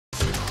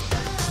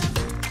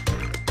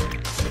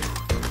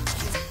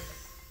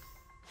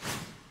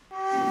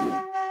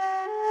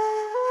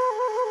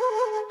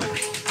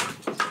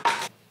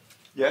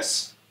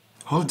Yes?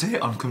 Whole day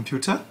on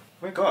computer?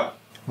 Oh my god.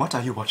 What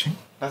are you watching?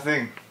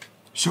 Nothing.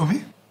 Show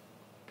me.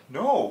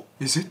 No.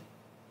 Is it?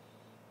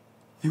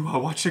 You are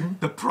watching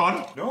the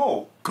prawn?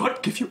 No.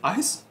 God give you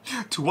eyes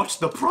to watch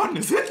the prawn,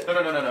 is it? No.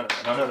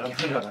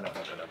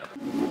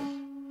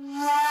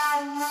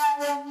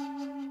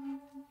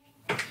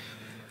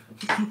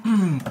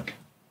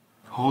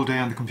 Whole day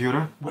on the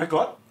computer? Oh my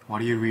god.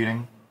 What are you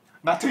reading?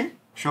 Nothing.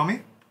 Show me.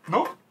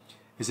 No.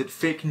 Is it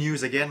fake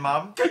news again,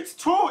 Mom? It's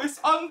true. It's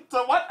on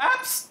the what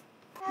apps?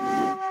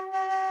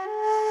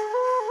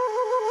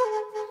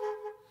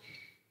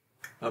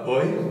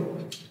 Boy,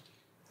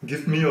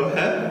 give me your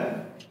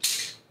hand.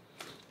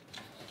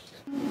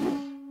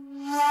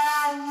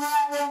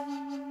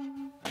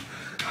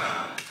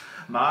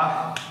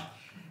 Ma,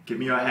 give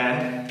me your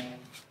hand.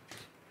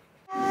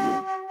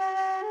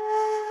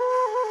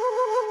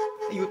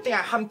 You think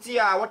I hamji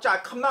ah? Watch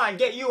out, come down and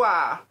get you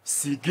ah.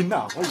 Sigin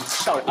ah, why you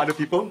shout at other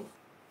people?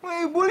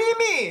 Why you bully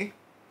me?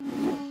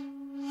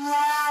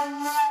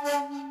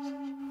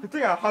 You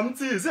think I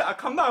hamji? Is it? I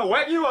come down and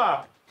whack you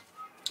ah?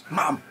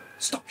 Mom,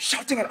 stop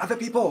shouting at other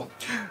people.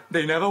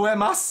 They never wear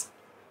masks.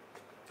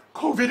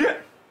 COVID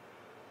it.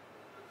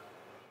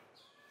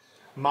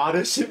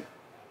 Mothership.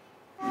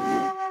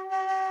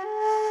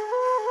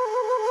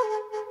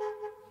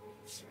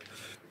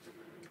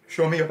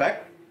 Show me your bag.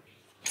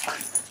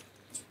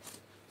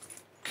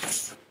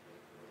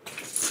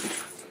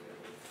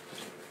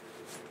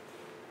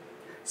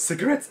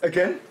 Cigarettes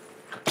again?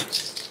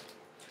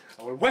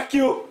 I will whack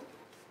you!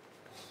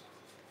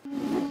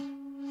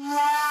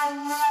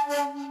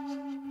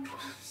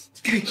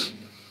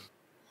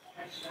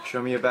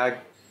 Show me your bag.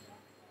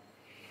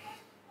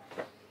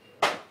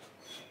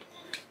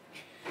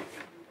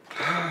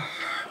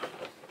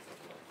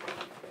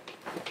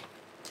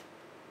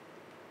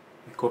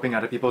 Copying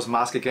other people's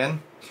mask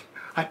again?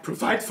 I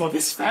provide for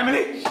this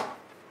family!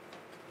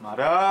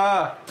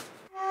 Mother!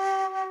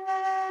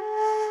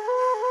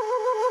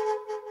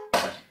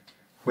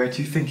 Where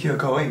do you think you're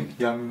going,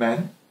 young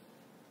man?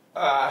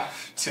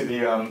 To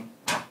the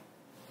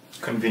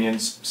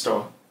convenience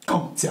store.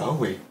 高脚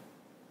尾.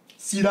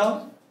 Sit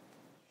down.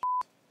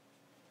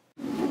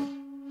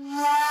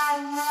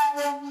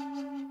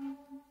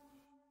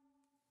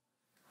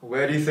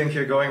 Where do you think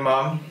you're going,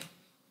 Mom?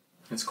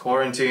 It's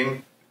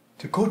quarantine.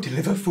 To go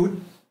deliver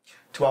food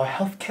to our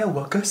healthcare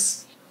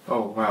workers.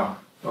 Oh, wow.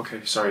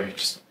 Okay, sorry.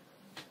 Just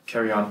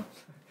carry on.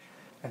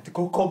 And to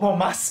go more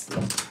masks.